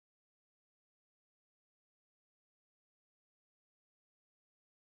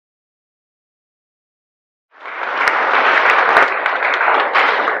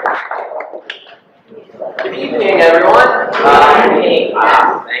everyone.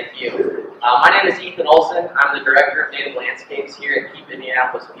 Thank you. My name is Ethan Olson. I'm the Director of Native Landscapes here at Keep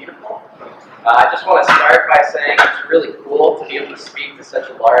Indianapolis Beautiful. I just want to start by saying it's really cool to be able to speak to such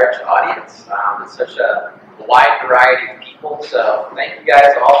a large audience and such a wide variety of people. So thank you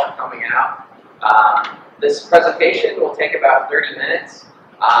guys all for coming out. This presentation will take about 30 minutes,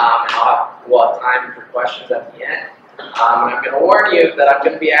 and we'll have time for questions at the end. I'm going to warn you that I'm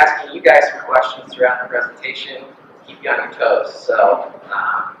going to be asking you guys some questions throughout the presentation to keep you on your toes. So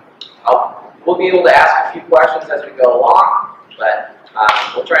we'll be able to ask a few questions as we go along, but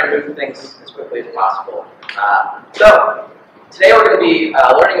we'll try and move things as quickly as possible. So today we're going to be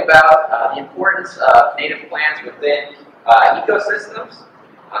learning about the importance of native plants within ecosystems.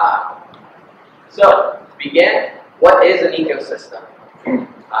 So to begin, what is an ecosystem?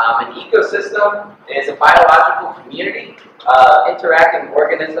 An ecosystem is a biological community of interacting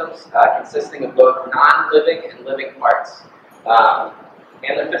organisms consisting of both non-living and living parts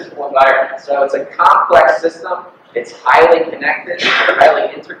and the physical environment. So it's a complex system. It's highly connected,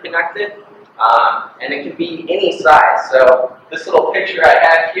 highly interconnected, and it can be any size. So this little picture I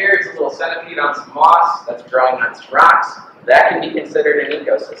have here is a little centipede on some moss that's growing on some rocks. That can be considered an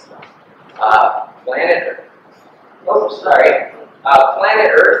ecosystem.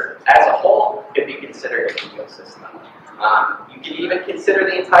 Planet Earth as a whole could be considered an ecosystem. You can even consider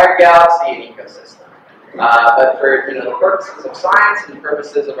the entire galaxy an ecosystem. But for the purposes of science and the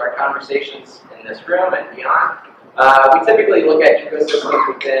purposes of our conversations in this room and beyond, we typically look at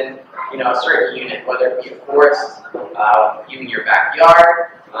ecosystems within a certain unit, whether it be a forest, even your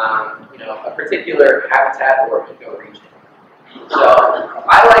backyard, a particular habitat or ecoregion. So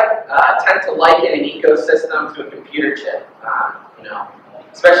I tend to liken an ecosystem to a computer chip.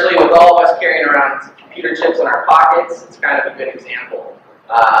 Especially with all of us carrying around computer chips in our pockets, it's kind of a good example.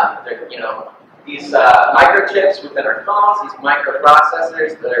 These microchips within our phones, these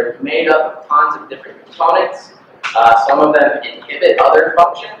microprocessors that are made up of tons of different components. Some of them inhibit other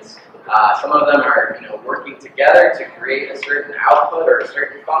functions. Some of them are working together to create a certain output or a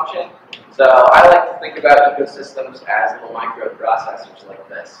certain function. So I like to think about ecosystems as little microprocessors like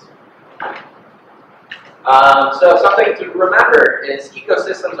this. So something to remember is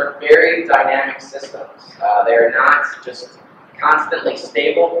ecosystems are very dynamic systems. They are not just constantly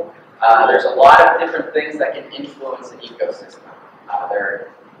stable. There's a lot of different things that can influence an ecosystem. There are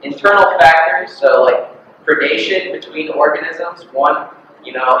internal factors, so like predation between organisms, one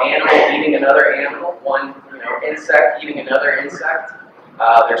animal eating another animal, one insect eating another insect.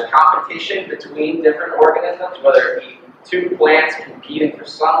 There's competition between different organisms, whether it be two plants competing for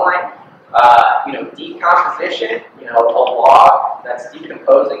sunlight. Decomposition, a log that's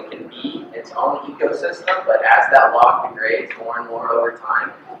decomposing can be its own ecosystem, but as that log degrades more and more over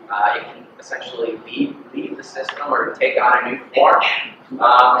time, it can essentially leave the system or take on a new form.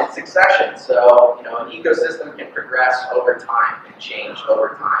 And succession, so an ecosystem can progress over time and change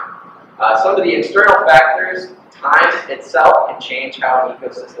over time. Some of the external factors, time itself can change how an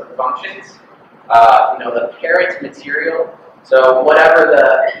ecosystem functions. The parent material. So whatever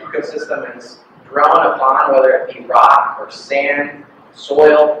the ecosystem is grown upon, whether it be rock or sand,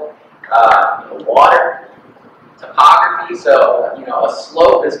 soil, water, topography. So a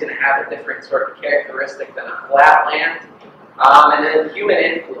slope is going to have a different sort of characteristic than a flat land. And then human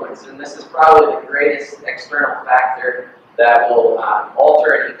influence, and this is probably the greatest external factor that will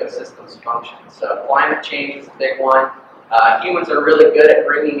alter an ecosystem's function. So climate change is a big one. Humans are really good at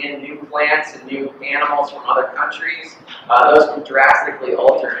bringing in new plants and new animals from other countries. Those can drastically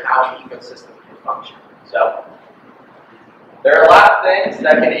alter how an ecosystem can function. So there are a lot of things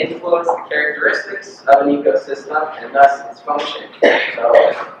that can influence the characteristics of an ecosystem and thus its function.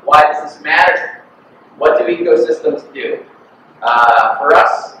 So why does this matter? What do ecosystems do? For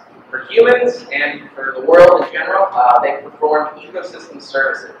us, for humans, and for the world in general, they perform ecosystem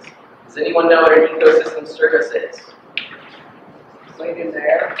services. Does anyone know what an ecosystem service is? Cleaning the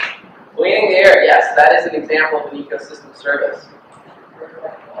air? Cleaning the air, yes, that is an example of an ecosystem service.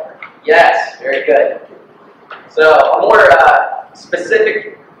 Yes, very good. So a more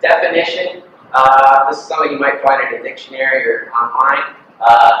specific definition, this is something you might find in a dictionary or online.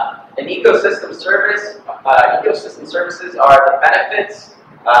 An ecosystem service, ecosystem services are the benefits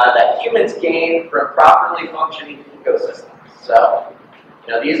that humans gain from properly functioning ecosystems. So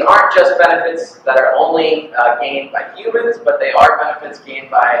these aren't just benefits that are only gained by humans, but they are benefits gained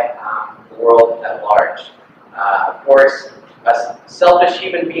by the world at large. Of course, us selfish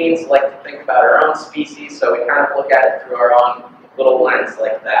human beings like to think about our own species, so we kind of look at it through our own little lens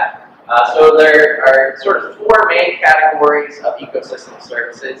like that. So there are sort of four main categories of ecosystem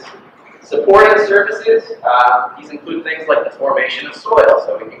services. Supporting services, these include things like the formation of soil,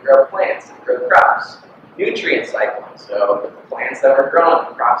 so we can grow plants and grow crops. Nutrient cycling, so the plants that we're growing,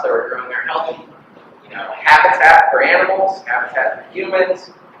 the crops that we're growing are healthy. Habitat for animals, habitat for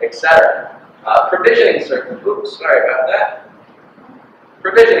humans, etc. Provisioning services, oops, sorry about that.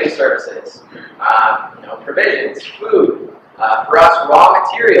 Provisioning services, provisions, food, for us raw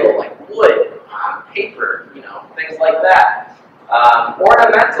material like wood, paper, things like that.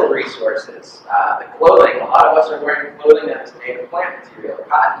 Ornamental resources, the clothing, a lot of us are wearing clothing that is made of plant material,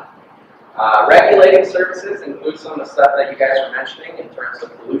 cotton. Regulating services include some of the stuff that you guys were mentioning in terms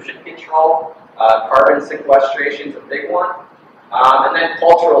of pollution control, carbon sequestration is a big one, and then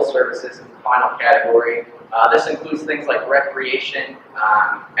cultural services is the final category. This includes things like recreation,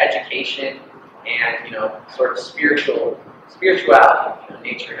 education, and sort of spirituality.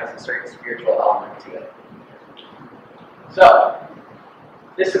 Nature has a certain spiritual element to it. So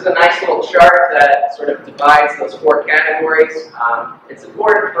this is a nice little chart that sort of divides those four categories. It's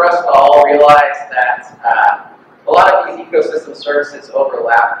important for us to all realize that a lot of these ecosystem services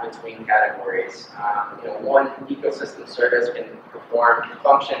overlap between categories. One ecosystem service can perform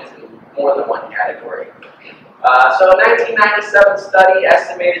functions in more than one category. So a 1997 study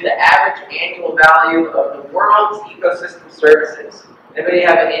estimated the average annual value of the world's ecosystem services. Anybody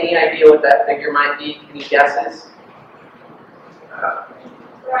have any idea what that figure might be? Any guesses?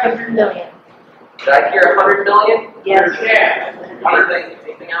 100 million. Did I hear 100 million? Yes.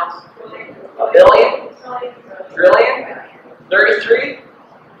 Anything else? A billion? Trillion? 33?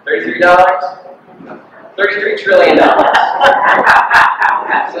 $33? $33 trillion.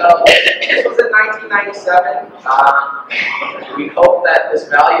 So this was in 1997. We hope that this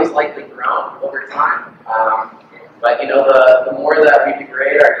value is likely grown over time. But the more that we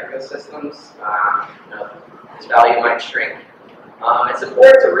degrade our ecosystems, this value might shrink. It's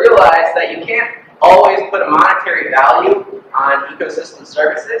important to realize that you can't always put a monetary value on ecosystem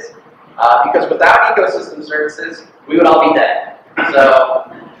services, because without ecosystem services, we would all be dead. So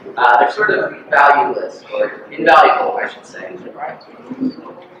they're sort of valueless, or invaluable, I should say.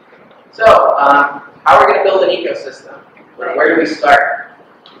 So how are we going to build an ecosystem? Where do we start?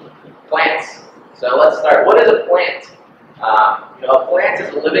 Plants. So let's start. What is a plant? A plant is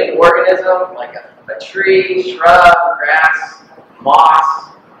a living organism, like a tree, shrub, grass,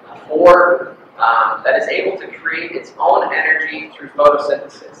 moss, orb, that is able to create its own energy through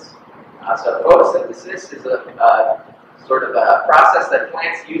photosynthesis. So photosynthesis is a sort of a process that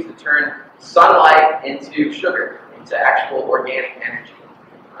plants use to turn sunlight into sugar, into actual organic energy.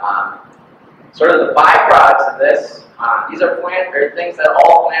 Sort of the byproducts of this, these are things that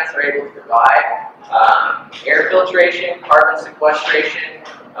all plants are able to provide. Air filtration, carbon sequestration,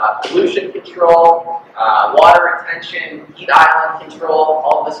 pollution control, water retention, heat island control,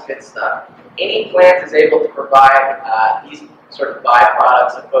 all this good stuff. Any plant is able to provide these sort of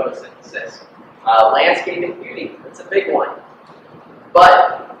byproducts of photosynthesis. Landscaping beauty, that's a big one.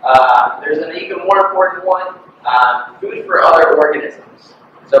 But there's an even more important one, food for other organisms.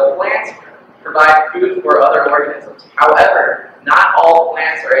 So plants provide food for other organisms. However, not all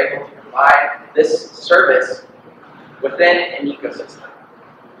plants are able to provide this service within an ecosystem.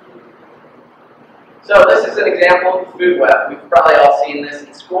 So this is an example of the food web. We've probably all seen this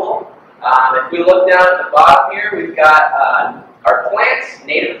in school. If we look down at the bottom here, we've got our plants,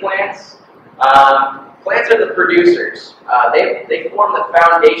 native plants. Plants are the producers. They form the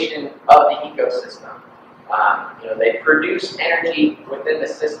foundation of the ecosystem. They produce energy within the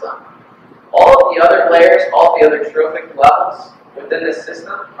system. All of the other layers, all the other trophic levels within the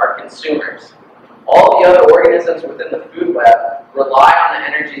system are consumers. All the other organisms within the food web rely on the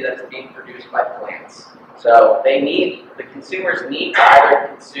energy that is being produced by plants. So the consumers need to either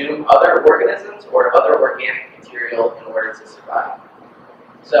consume other organisms or other organic material in order to survive.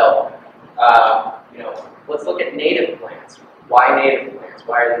 So, let's look at native plants. Why native plants?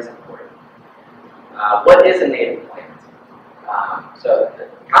 Why are these important? What is a native plant? So the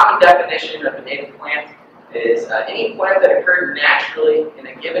common definition of a native plant is any plant that occurred naturally in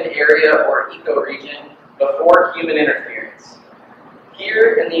a given area or ecoregion before human interference.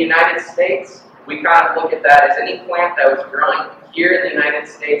 Here in the United States, we kind of look at that as any plant that was growing here in the United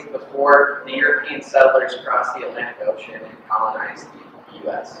States before the European settlers crossed the Atlantic Ocean and colonized the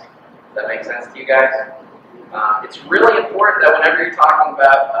U.S. Does that make sense to you guys? It's really important that whenever you're talking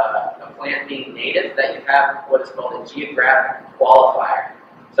about a plant being native, that you have what is called a geographic qualifier.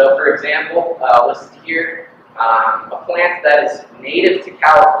 So for example, listed here, a plant that is native to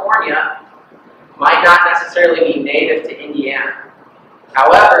California might not necessarily be native to Indiana.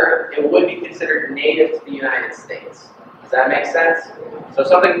 However, it would be considered native to the United States. Does Does that make sense? So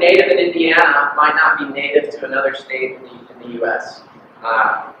something native in Indiana might not be native to another state in the U.S.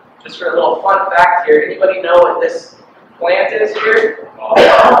 Just for a little fun fact here, anybody know what this plant is here?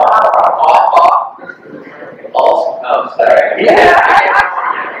 Oh, sorry.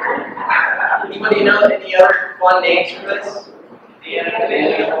 Anybody know any other fun names for this?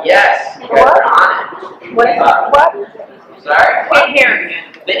 Yes, you guys are on it. What? Sorry? Can't hear you.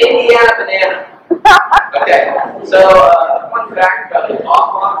 The Indiana banana. Okay, so fun fact about the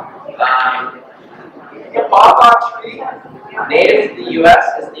pawpaw tree, native to the U.S.,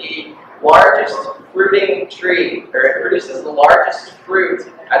 is the largest fruiting tree, or it produces the largest fruit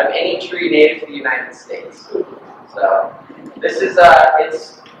out of any tree native to the United States. So this is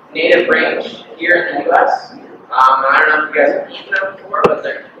its native range here in the U.S. I don't know if you guys have eaten them before, but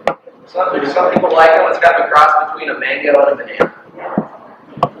some people like them. It's kind of a cross between a mango and a banana.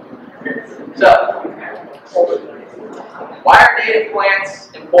 So, why are native plants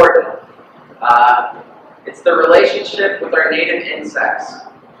important? It's the relationship with our native insects.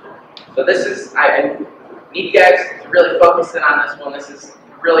 So this is, I need you guys to really focus in on this one. This is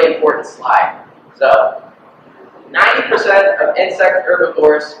a really important slide. So, 90% of insect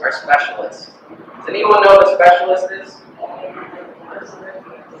herbivores are specialists. Does anyone know what a specialist is?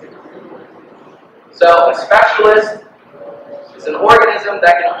 So, a specialist is an organism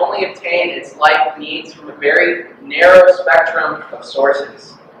that can only obtain its life needs from a very narrow spectrum of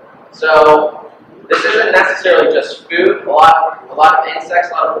sources. So this isn't necessarily just food. A lot of insects,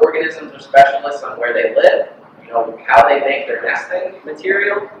 a lot of organisms are specialists on where they live, how they make their nesting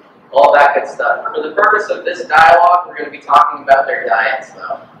material, all that good stuff. For the purpose of this dialogue, we're going to be talking about their diets,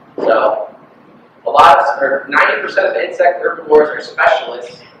 though. So 90% of insect herbivores are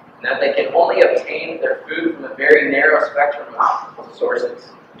specialists, and that they can only obtain their food from a very narrow spectrum of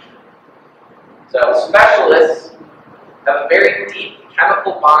sources. So specialists have a very deep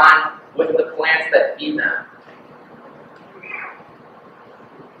chemical bond with the plants that feed them.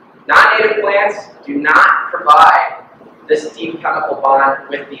 Non-native plants do not provide this deep chemical bond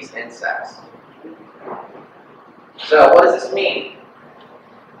with these insects. So what does this mean?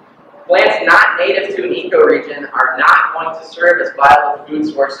 Plants not native to an ecoregion are not going to serve as viable food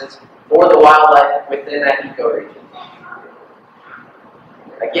sources for the wildlife within that ecoregion.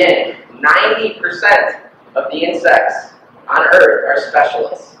 Again, 90% of the insects on Earth are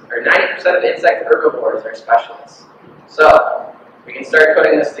specialists, or 90% of insect herbivores are specialists. So, we can start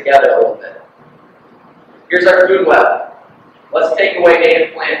putting this together a little bit. Here's our food web. Let's take away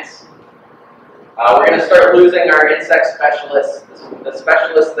native plants. We're going to start losing our insect specialists, the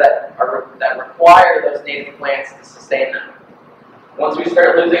specialists that require those native plants to sustain them. Once we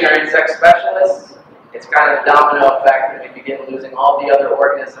start losing our insect specialists, it's kind of a domino effect, and we begin losing all the other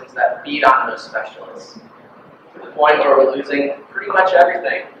organisms that feed on those specialists. To the point where we're losing pretty much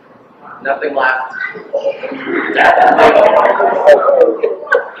everything. Nothing left.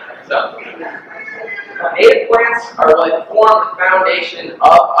 So, native plants form the foundation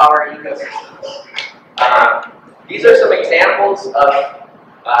of our ecosystems. These are some examples of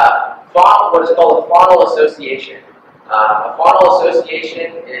what is called a faunal association. A faunal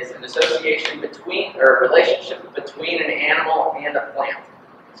association is an association between, or a relationship between an animal and a plant.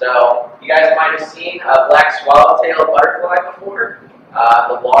 So, you guys might have seen a black swallowtail butterfly before.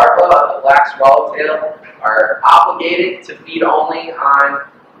 The larvae of the black swallowtail are obligated to feed only on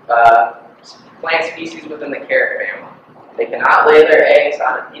plant species within the carrot family. They cannot lay their eggs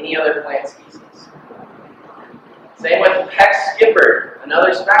on any other plant species. Same with peck skipper,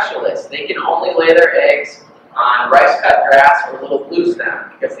 another specialist. They can only lay their eggs on rice cut grass or little blue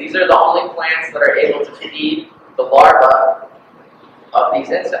stem, because these are the only plants that are able to feed the larvae of these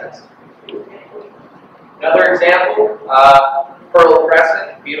insects. Another example, pearl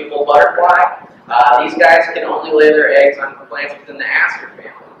crescent, beautiful butterfly. These guys can only lay their eggs on plants within the aster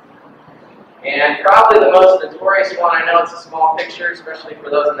family. And probably the most notorious one, I know it's a small picture, especially for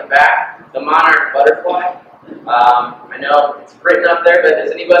those in the back, the monarch butterfly. I know it's written up there, but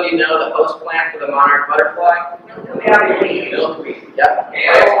does anybody know the host plant for the monarch butterfly? Milkweed. Yep.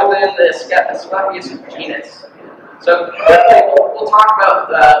 And it's within the Asclepias genus. So we'll talk about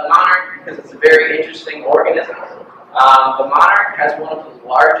the monarch because it's a very interesting organism. The monarch has one of the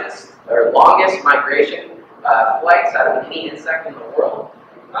largest or longest migration flights out of any insect in the world.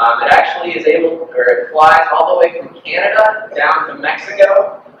 It actually is it flies all the way from Canada down to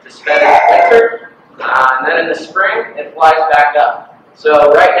Mexico to spend its winter. And then in the spring, it flies back up.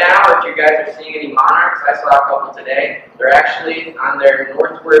 So right now, if you guys are seeing any monarchs, I saw a couple today, they're actually on their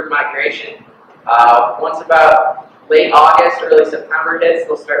northward migration. Once about late August, early September hits,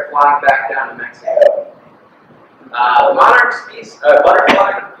 they'll start flying back down to Mexico. The monarch species,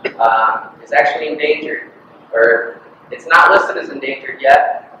 butterfly, is actually endangered, or it's not listed as endangered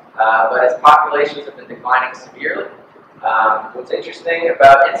yet, but its populations have been declining severely. What's interesting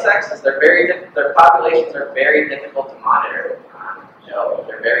about insects is their populations are very difficult to monitor.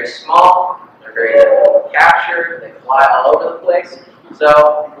 They're very small, they're very difficult to capture, they fly all over the place.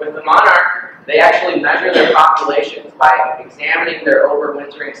 So with the monarch, they actually measure their populations by examining their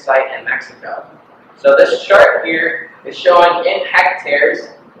overwintering site in Mexico. So this chart here is showing in hectares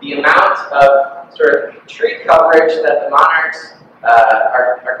the amount of sort of tree coverage that the monarchs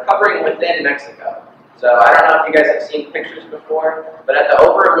are covering within Mexico. So I don't know if you guys have seen pictures before, but at the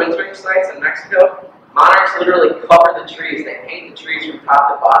overwintering sites in Mexico, monarchs literally cover the trees. They paint the trees from top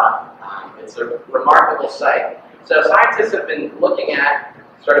to bottom. It's a remarkable sight. So scientists have been looking at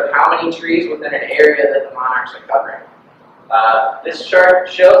sort of how many trees within an area that the monarchs are covering. This chart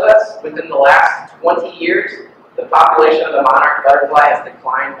shows us within the last 20 years, the population of the monarch butterfly has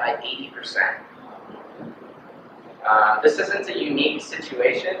declined by 80%. This isn't a unique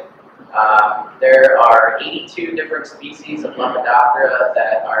situation. There are 82 different species of Lepidoptera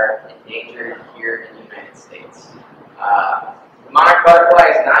that are endangered here in the United States. The monarch butterfly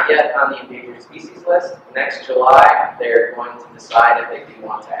is not yet on the endangered species list. Next July, they're going to decide if they do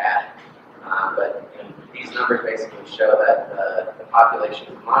want to add. But these numbers basically show that the population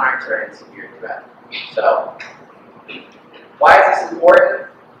of monarchs are in severe threat. So, why is this important?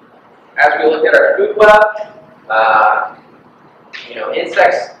 As we look at our food web,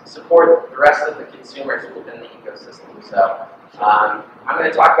 insects support the rest of the consumers within the ecosystem. So, I'm going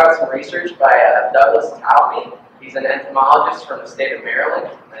to talk about some research by Douglas Talmy. He's an entomologist from the state of Maryland.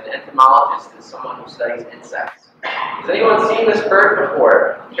 An entomologist is someone who studies insects. Has anyone seen this bird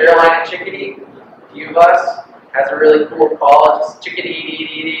before? Carolina Chicadee? A few of us. Has a really cool call, just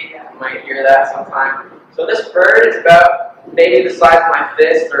chickadee-dee-dee-dee. You might hear that sometime. So this bird is about maybe the size of my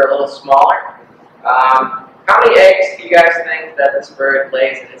fist or a little smaller. How many eggs do you guys think that this bird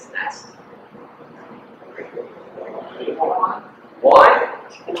lays in its nest? 1?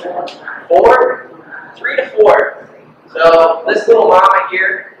 4? 3 to 4. So this little mama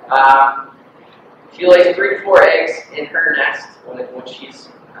here, she lays 3 to 4 eggs in her nest when she's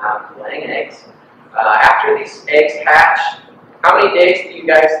laying eggs. After these eggs hatch, how many days do you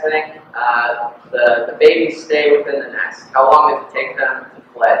guys think the babies stay within the nest? How long does it take them to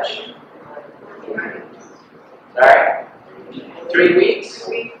fledge? Sorry? 3 weeks?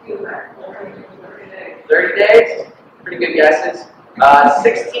 30 days? Pretty good guesses.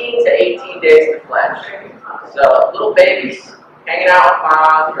 16 to 18 days to fledge. So little babies hanging out with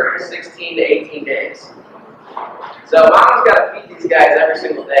mom for 16 to 18 days. So mama's got to feed these guys every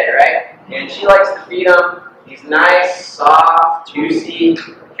single day, right? And she likes to feed them these nice, soft, juicy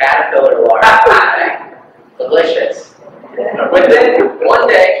caterpillar larvae. Delicious. Within 1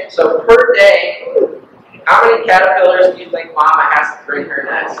 day, so per day, how many caterpillars do you think mama has to bring her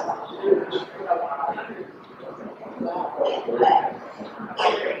nest?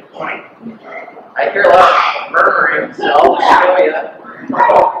 I hear a lot of murmuring, so I'll just show you.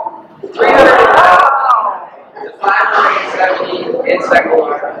 300 to 570 insect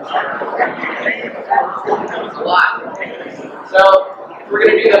larvae. That's a lot. So if we're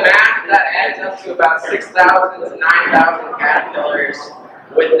going to do the math, that adds up to about 6,000 to 9,000 caterpillars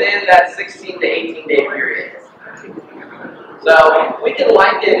within that 16 to 18 day period. So we can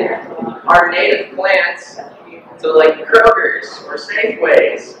liken our native plants to like Kroger's or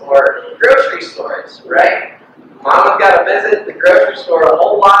Safeways or grocery stores, right? Mama's got to visit the grocery store a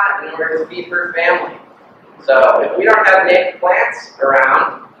whole lot in order to feed her family. So if we don't have native plants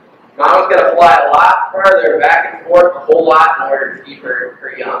around, Mama's got to fly a lot farther back and forth a whole lot in order to feed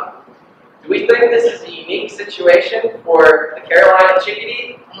her young. Do we think this is a unique situation for the Carolina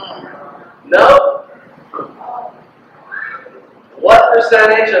Chicadee? No. What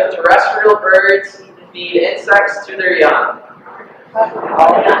percentage of terrestrial birds feed insects to their young?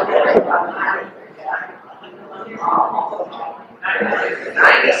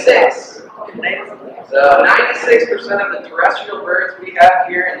 96. So 96% of the terrestrial birds we have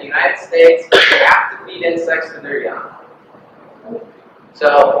here in the United States have to feed insects to their young.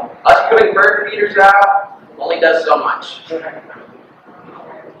 So us putting bird feeders out only does so much.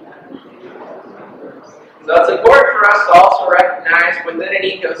 So it's important for us to also recognize within an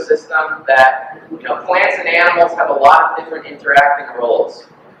ecosystem that plants and animals have a lot of different interacting roles.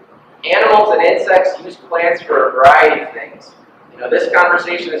 Animals and insects use plants for a variety of things. This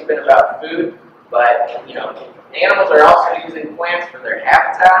conversation has been about food, but animals are also using plants for their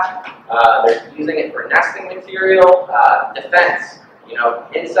habitat. They're using it for nesting material, defense. You know,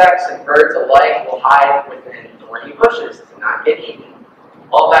 insects and birds alike will hide within thorny bushes to not get eaten.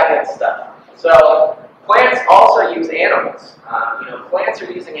 All that good stuff. So plants also use animals. You know, plants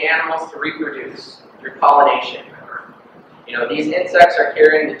are using animals to reproduce through pollination. You know, these insects are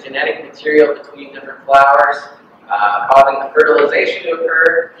carrying the genetic material between different flowers, causing the fertilization to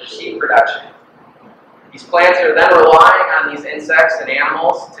occur for seed production. These plants are then relying on these insects and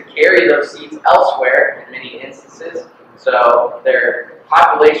animals to carry those seeds elsewhere in many instances, so their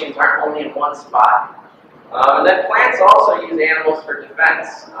populations aren't only in one spot. And then plants also use animals for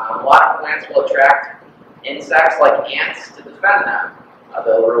defense. A lot of plants will attract insects like ants to defend them.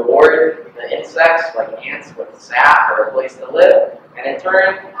 They'll reward the insects like ants with sap or a place to live, and in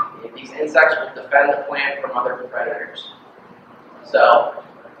turn, these insects will defend the plant from other predators. So,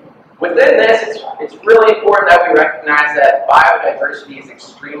 within this, it's really important that we recognize that biodiversity is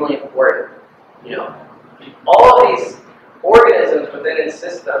extremely important. You know, all of these organisms within a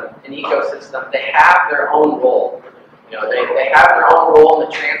system, an ecosystem, they have their own role. You know, they have their own role in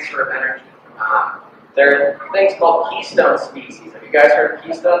the transfer of energy. There are things called keystone species. Have you guys heard of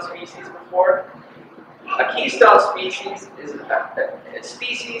keystone species before? A keystone species is a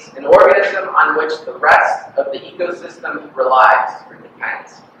species, an organism on which the rest of the ecosystem relies or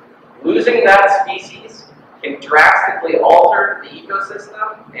depends. Losing that species can drastically alter the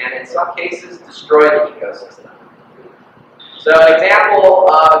ecosystem and in some cases destroy the ecosystem. So an example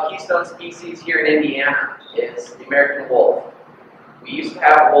of a keystone species here in Indiana is the American wolf. We used to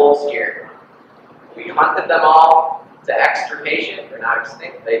have wolves here. We hunted them all to extirpation. They're not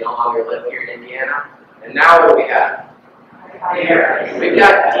extinct. They no longer live here in Indiana. And now what do we have? Deer. We've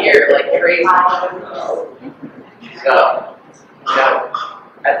got deer like crazy. So, you know,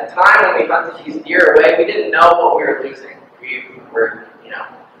 at the time when we hunted these deer away, we didn't know what we were losing. We were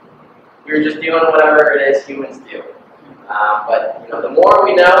just doing whatever it is humans do. But you know, the more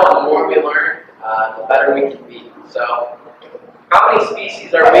we know and the more we learn, the better we can be. So, how many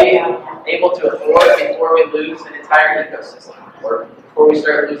species are we able to afford before we lose an entire ecosystem, or before we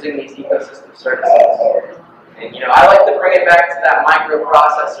start losing these ecosystem services? And you know, I like to bring it back to that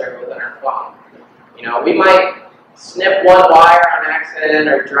microprocessor within our phone. You know, we might snip one wire on accident,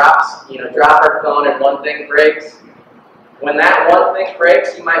 or drop our phone and one thing breaks. When that one thing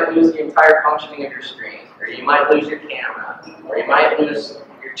breaks, you might lose the entire functioning of your screen, or you might lose your camera, or you might lose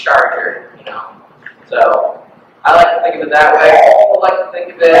your charger. You know, so I like to think of it that way. People like to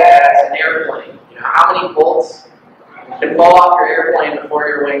think of it as an airplane. You know, how many bolts can fall off your airplane before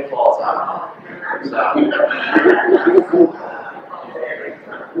your wing falls off?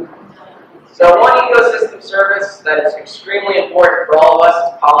 So one ecosystem service that is extremely important for all of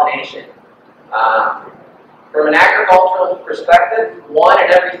us is pollination. From an agricultural perspective, 1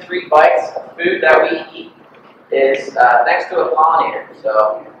 in every 3 bites of food that we eat is thanks to a pollinator.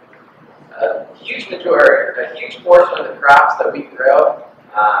 So a huge portion of the crops that we grow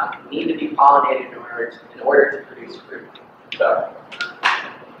need to be pollinated in order to produce fruit. So,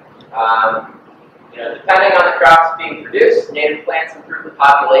 you know, depending on the crops being produced, native plants improve the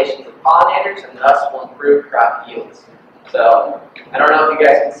populations of pollinators and thus will improve crop yields. So, I don't know if you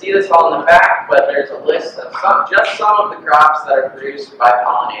guys can see this all in the back, but there's a list of just some of the crops that are produced by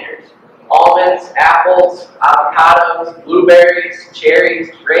pollinators. Almonds, apples, avocados, blueberries,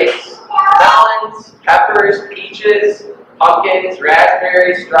 cherries, grapes, melons, peppers, peaches, pumpkins,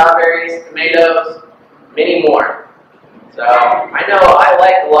 raspberries, strawberries, tomatoes, many more. So I know I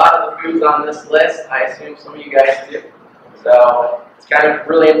like a lot of the foods on this list. I assume some of you guys do. So it's kind of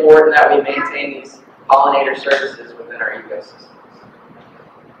really important that we maintain these pollinator services within our ecosystems.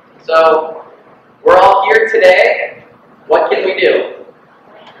 So we're all here today. What can we do?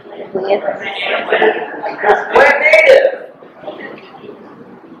 Plant native.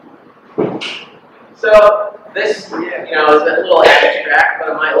 So this, you know, is a little abstract, but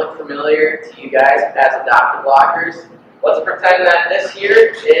it might look familiar to you guys as adopted blockers. Let's pretend that this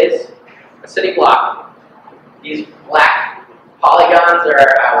here is a city block. These black polygons are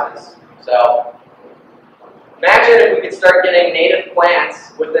our houses. So imagine if we could start getting native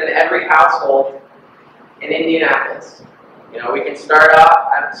plants within every household in Indianapolis. You know, we can start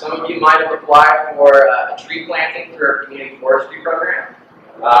off, some of you might have applied for a tree planting through our community forestry program.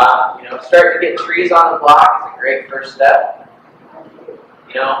 You know, starting to get trees on the block is a great first step.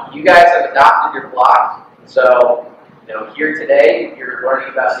 You know, you guys have adopted your block, so you know, here today you're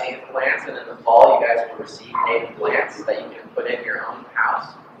learning about native plants, and in the fall you guys will receive native plants that you can put in your own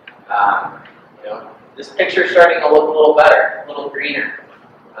house. You know, this picture is starting to look a little better, a little greener.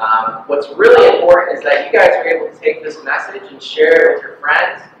 What's really important is that you guys are able to take this message and share it with your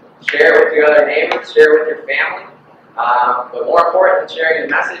friends, share it with your other neighbors, share it with your family. But more important than sharing the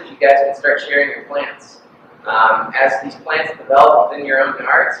message, you guys can start sharing your plants. As these plants develop within your own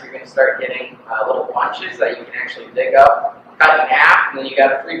yards, you're going to start getting little bunches that you can actually dig up, cut in half, and then you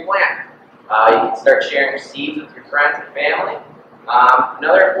got a free plant. You can start sharing your seeds with your friends and family.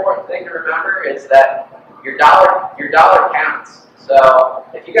 Another important thing to remember is that your dollar counts. So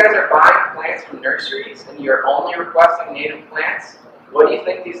if you guys are buying plants from nurseries and you're only requesting native plants, what do you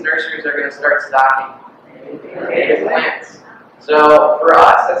think these nurseries are going to start stocking? Native plants. So for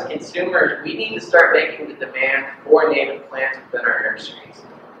us as consumers, we need to start making the demand for native plants within our nurseries.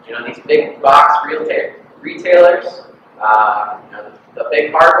 You know, these big box retailers, the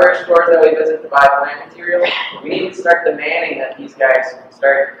big hardware stores that we visit to buy plant materials, we need to start demanding that these guys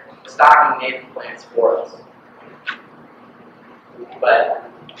start stocking native plants for us. But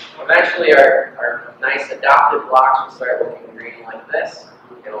eventually our nice adopted blocks will start looking green like this.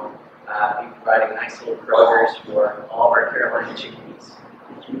 It'll be providing nice little programs for all of our Carolina Chickadees.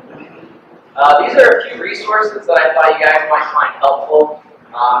 These are a few resources that I thought you guys might find helpful.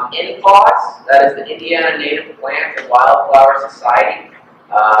 INFAWS, that is the Indiana Native Plant and Wildflower Society.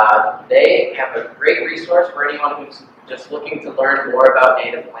 They have a great resource for anyone who's just looking to learn more about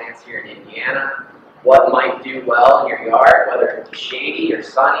native plants here in Indiana, what might do well in your yard, whether it's shady or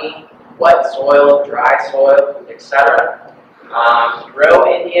sunny, wet soil, dry soil, etc. Grow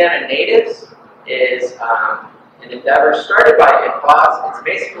Indiana Natives is an endeavor started by INFAWS. It's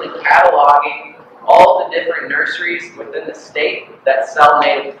basically cataloging all the different nurseries within the state that sell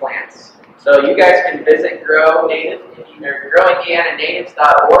native plants. So you guys can visit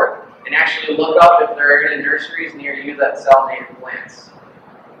growindiananatives.org and actually look up if there are any nurseries near you that sell native plants.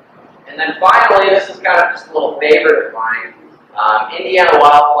 And then finally, this is kind of just a little favorite of mine. Indiana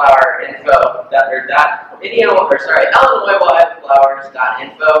Wildflower Info, Illinois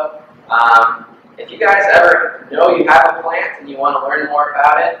Wildflowers.info. If you guys ever know you have a plant and you want to learn more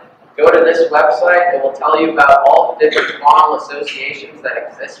about it, go to this website. It will tell you about all the different faunal associations that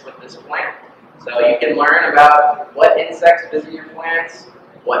exist with this plant. So you can learn about what insects visit your plants,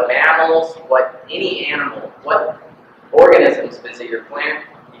 what mammals, what any animal, what organisms visit your plant.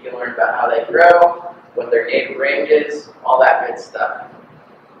 You can learn about how they grow, what their native range is, all that good stuff.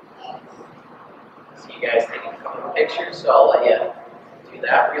 So you guys taking a couple of pictures, so I'll let you do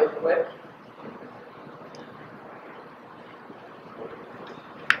that real quick.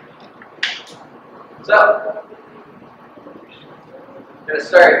 So, I'm going to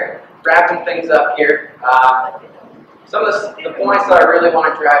start wrapping things up here. Some of the points that I really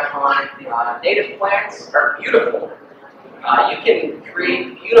want to drive home. Native plants are beautiful. You can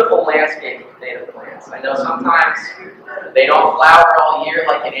create beautiful landscapes with native plants. I know sometimes they don't flower all year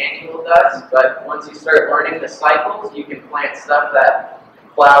like an annual does, but once you start learning the cycles, you can plant stuff that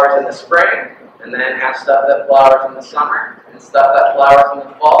flowers in the spring, and then have stuff that flowers in the summer, and stuff that flowers in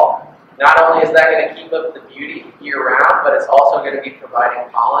the fall. Not only is that going to keep up the beauty year-round, but it's also going to be providing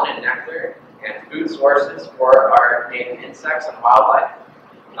pollen and nectar and food sources for our native insects and wildlife.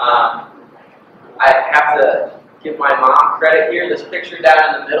 I have to give my mom credit here. This picture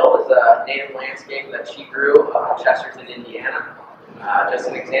down in the middle is a native landscape that she grew up in Chesterton, Indiana. Just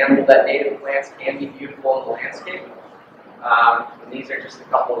an example that native plants can be beautiful in the landscape. And these are just a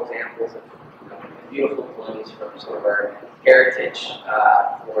couple examples of beautiful blooms from some of our heritage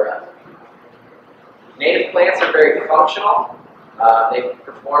flora. Native plants are very functional. They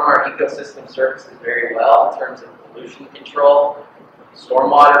perform our ecosystem services very well in terms of pollution control,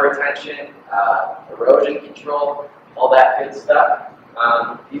 stormwater retention, erosion control, all that good stuff.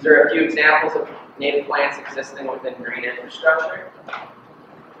 These are a few examples of native plants existing within green infrastructure.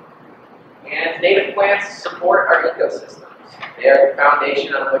 And native plants support our ecosystems. They are the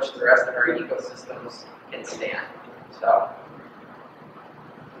foundation on which the rest of our ecosystems can stand. So,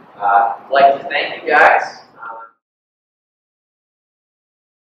 I'd like to thank you guys.